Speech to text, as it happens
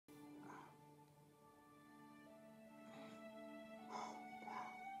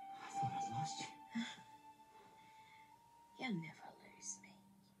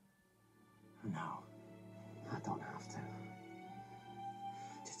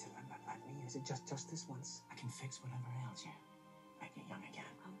Is it just this once? I can fix whatever ails you. I get young again.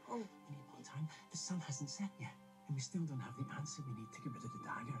 Oh. We need more time. The sun hasn't set yet, and we still don't have the answer we need to get rid of the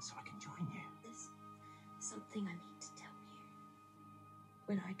dagger so I can join you. There's something I need to tell you.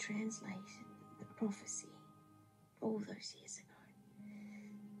 When I translated the prophecy all those years ago,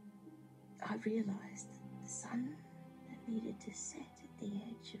 I realized that the sun that needed to set at the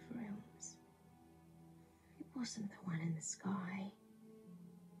edge of realms, it wasn't the one in the sky.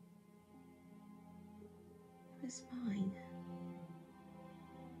 It was mine.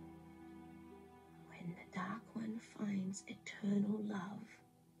 When the Dark One finds eternal love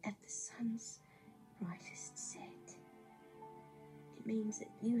at the sun's brightest set, it means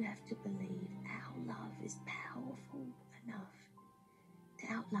that you have to believe our love is powerful enough to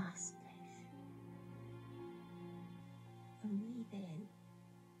outlast death. Only then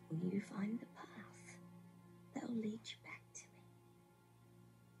will you find the path that will lead you back to me.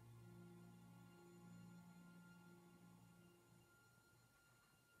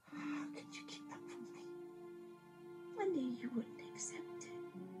 How could you keep that from me? I knew you wouldn't accept it.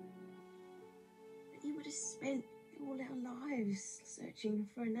 That you would have spent all our lives searching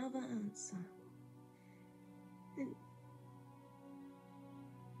for another answer. And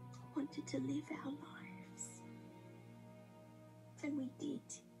I wanted to live our lives. And we did.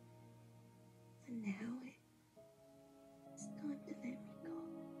 And now it's time to let me go.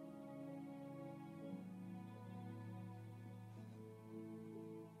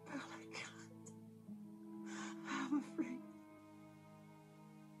 Well, I can't. I'm afraid.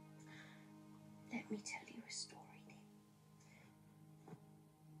 Let me tell you a story then.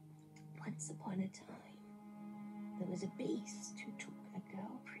 Once upon a time, there was a beast who took a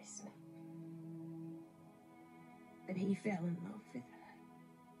girl prisoner. But he fell in love with her.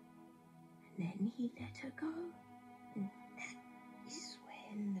 And then he let her go. And that is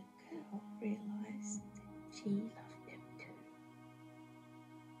when the girl realized that she loved him too.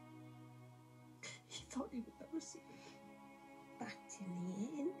 He thought he would never see me. But in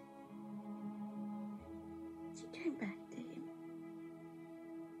the end, she came back to him.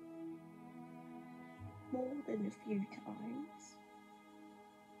 More than a few times.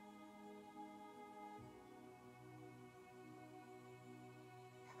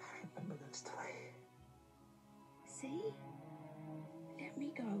 I remember those times. See? Let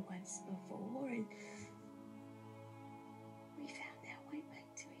me go once before and we found our way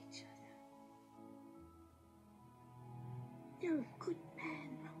back to each other. You're a good man,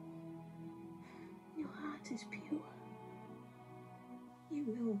 Rumple. Your heart is pure. You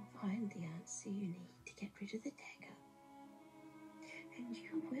will find the answer you need to get rid of the dagger. And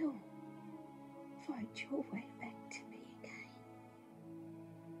you will find your way back to me again.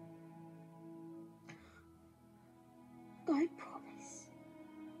 I promise.